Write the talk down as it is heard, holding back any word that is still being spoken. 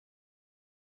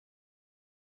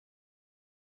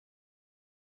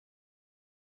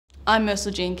I'm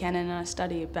Ursula Jean Cannon and I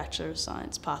study a Bachelor of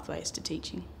Science Pathways to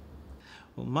Teaching.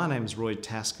 Well, my name is Roy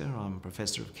Tasker. I'm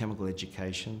Professor of Chemical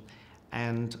Education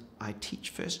and I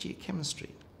teach first year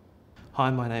chemistry.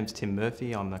 Hi, my name's Tim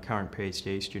Murphy. I'm the current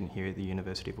PhD student here at the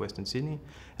University of Western Sydney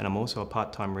and I'm also a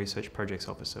part-time Research Projects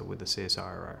Officer with the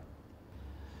CSIRO.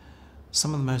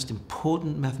 Some of the most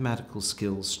important mathematical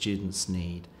skills students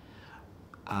need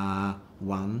are,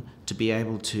 one, to be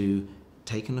able to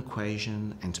take an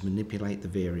equation and to manipulate the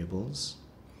variables,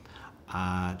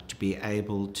 to be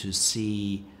able to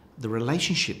see the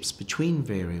relationships between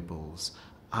variables.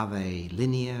 Are they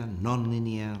linear,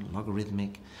 non-linear,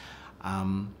 logarithmic?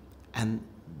 And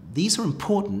these are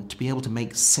important to be able to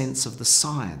make sense of the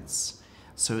science.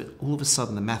 So all of a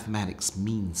sudden the mathematics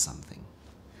means something.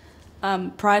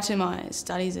 Prior to my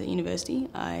studies at university,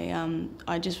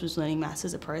 I just was learning maths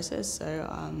as a process,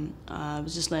 so I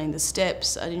was just learning the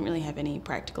steps. I didn't really have any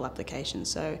practical application,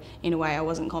 so in a way I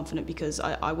wasn't confident because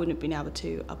I wouldn't have been able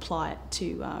to apply it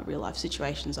to real life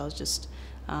situations. I was just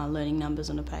learning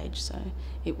numbers on a page, so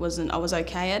I was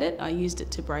okay at it. I used it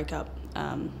to break up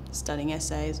studying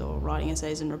essays or writing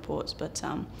essays and reports, but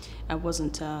it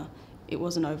wasn't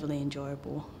overly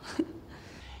enjoyable.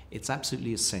 It's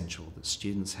absolutely essential that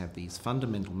students have these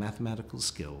fundamental mathematical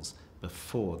skills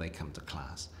before they come to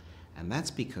class. And that's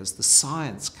because the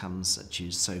science comes at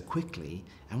you so quickly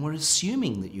and we're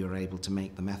assuming that you're able to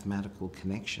make the mathematical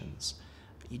connections.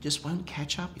 But you just won't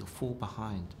catch up, you'll fall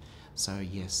behind. So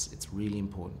yes, it's really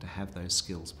important to have those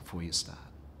skills before you start.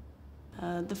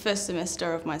 The first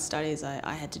semester of my studies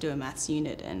I had to do a maths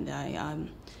unit, and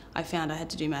I found I had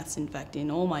to do maths in fact in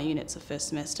all my units of first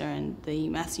semester, and the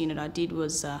maths unit I did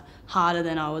was harder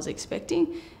than I was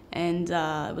expecting, and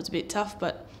it was a bit tough,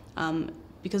 but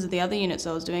because of the other units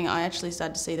I was doing, I actually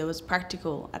started to see there was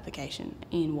practical application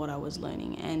in what I was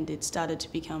learning, and it started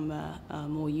to become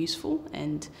more useful,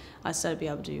 and I started to be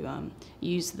able to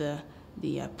use the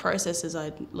processes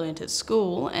I'd learnt at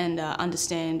school and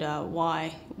understand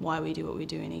why we do what we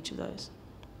do in each of those.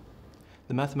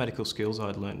 The mathematical skills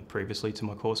I'd learnt previously to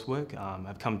my coursework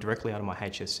have come directly out of my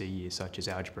HSC years, such as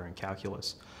algebra and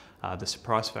calculus. The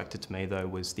surprise factor to me though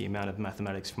was the amount of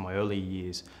mathematics from my early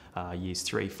years, years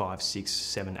 3, 5, 6,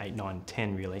 7, 8, 9,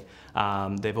 10 really.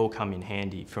 They've all come in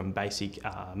handy, from basic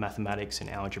mathematics and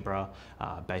algebra,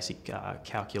 basic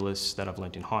calculus that I've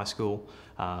learnt in high school,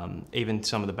 even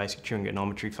some of the basic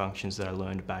trigonometry functions that I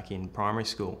learned back in primary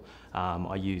school.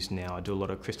 I use now. I do a lot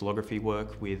of crystallography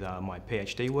work with my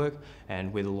PhD work,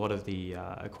 and with a lot of the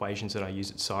equations that I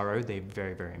use at CSIRO, they're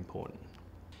very, very important.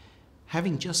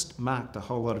 Having just marked a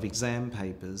whole lot of exam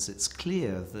papers, it's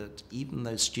clear that even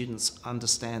though students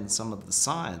understand some of the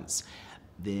science,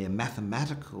 their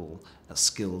mathematical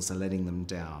skills are letting them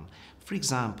down. For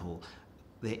example,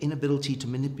 their inability to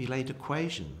manipulate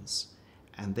equations,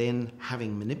 and then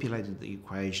having manipulated the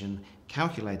equation,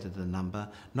 calculated a number,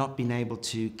 not being able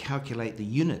to calculate the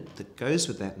unit that goes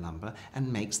with that number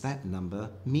and makes that number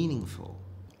meaningful.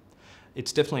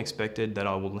 It's definitely expected that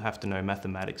I will have to know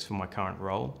mathematics for my current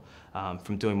role,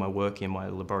 from doing my work in my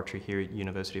laboratory here at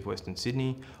University of Western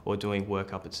Sydney or doing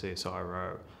work up at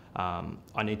CSIRO.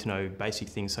 I need to know basic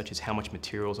things such as how much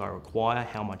materials I require,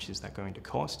 how much is that going to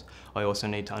cost. I also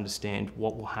need to understand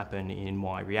what will happen in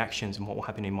my reactions and what will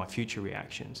happen in my future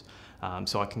reactions,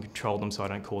 so I can control them so I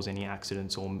don't cause any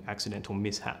accidents or accidental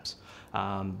mishaps.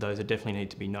 Those definitely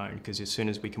need to be known, because as soon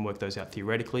as we can work those out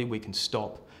theoretically, we can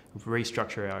stop,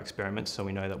 restructure our experiments so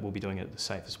we know that we'll be doing it the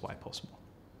safest way possible.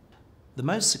 The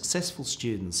most successful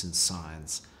students in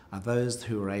science are those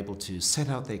who are able to set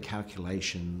out their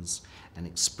calculations and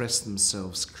express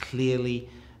themselves clearly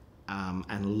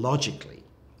and logically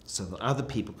so that other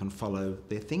people can follow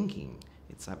their thinking.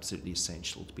 It's absolutely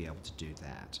essential to be able to do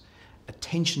that.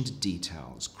 Attention to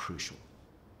detail is crucial.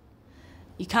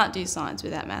 You can't do science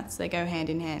without maths, they go hand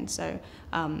in hand. So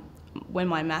when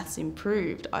my maths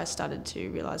improved, I started to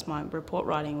realise my report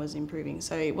writing was improving.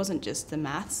 So it wasn't just the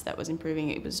maths that was improving,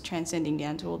 it was transcending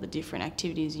down to all the different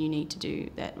activities you need to do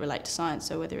that relate to science.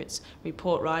 So whether it's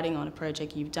report writing on a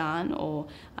project you've done, or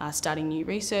starting new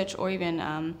research, or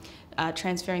even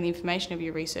transferring the information of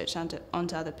your research onto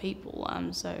other people.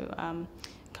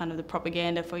 Kind of the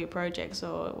propaganda for your projects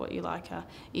or what you like.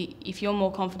 If you're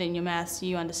more confident in your maths,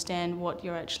 you understand what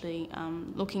you're actually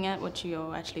looking at, what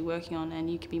you're actually working on,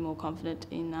 and you can be more confident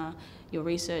in your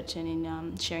research and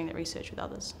in sharing that research with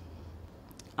others.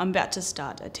 I'm about to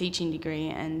start a teaching degree,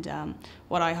 and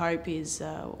what I hope is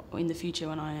in the future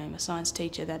when I am a science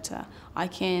teacher that I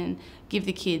can give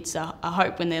the kids a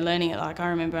hope when they're learning it. Like I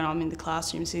remember when I'm in the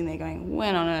classroom sitting there going,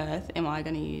 when on earth am I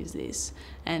going to use this?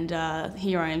 And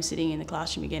here I am sitting in the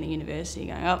classroom again at university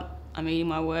going, oh, I'm eating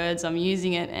my words, I'm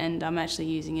using it, and I'm actually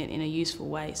using it in a useful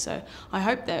way. So I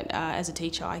hope that as a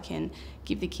teacher I can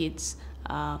give the kids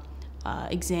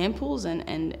examples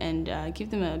and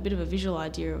give them a bit of a visual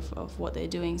idea of what they're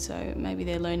doing. So maybe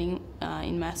their learning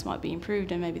in maths might be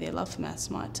improved, and maybe their love for maths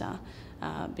might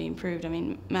be improved. I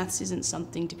mean, maths isn't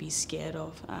something to be scared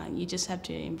of. You just have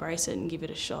to embrace it and give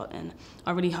it a shot. And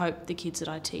I really hope the kids that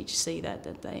I teach see that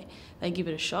they give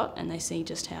it a shot and they see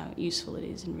just how useful it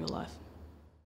is in real life.